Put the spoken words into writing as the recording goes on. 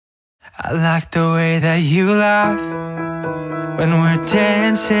I like the way that you laugh when we're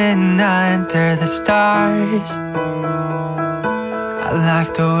dancing under the stars. I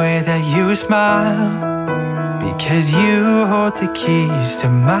like the way that you smile, because you hold the keys to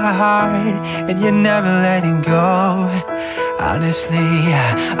my heart, and you're never letting go. Honestly,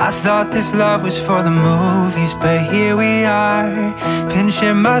 I thought this love was for the movies, but here we are,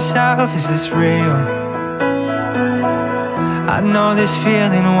 pinching myself, is this real? I know this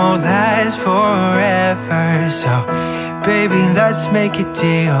feeling won't last forever, so baby, let's make a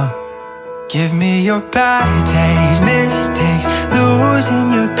deal. Give me your bad days, mistakes, losing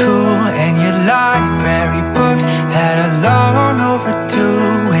your cool, and your library books that are long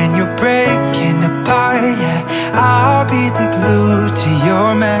overdue. When you're breaking apart, yeah, I'll be the glue to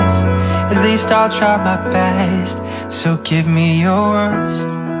your mess. At least I'll try my best. So give me your worst.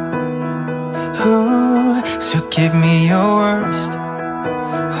 Ooh, so give me your worst.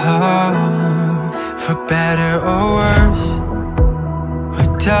 Oh, for better or worse.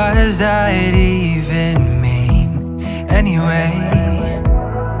 What does that even mean anyway?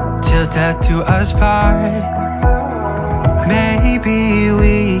 Till death do us part. Maybe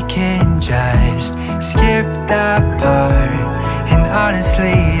we can just skip that part. And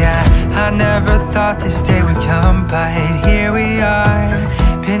honestly, I never thought this day would come, but here we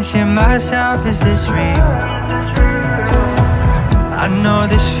are, pinching myself, is this real? I know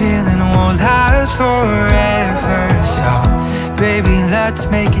this feeling won't last forever, so baby, let's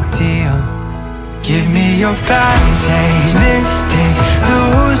make a deal. Give me your bad days, mistakes,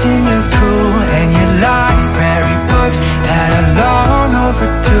 losing your cool, and your library books that are long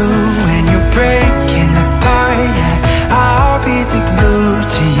overdue. When you're breaking apart, yeah, I'll be the glue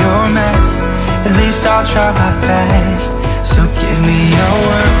to your mess. At least I'll try my best. So give me your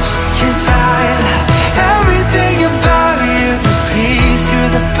worst, 'cause I love everything about you, the piece to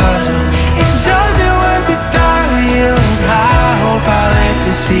the puzzle. It doesn't work without you, and I hope I live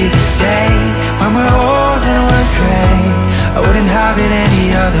to see the day when we're old and we're gray. I wouldn't have it any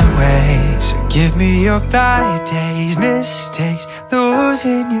other way. So give me your bad days, mistakes,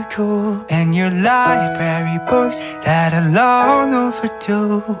 losing your cool, and your library books that are long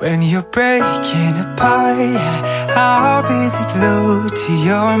overdue. When you're breaking apart, yeah, I'll be the glue to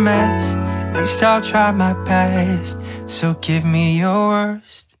your mess. At least I'll try my best. So give me your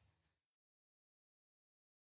worst.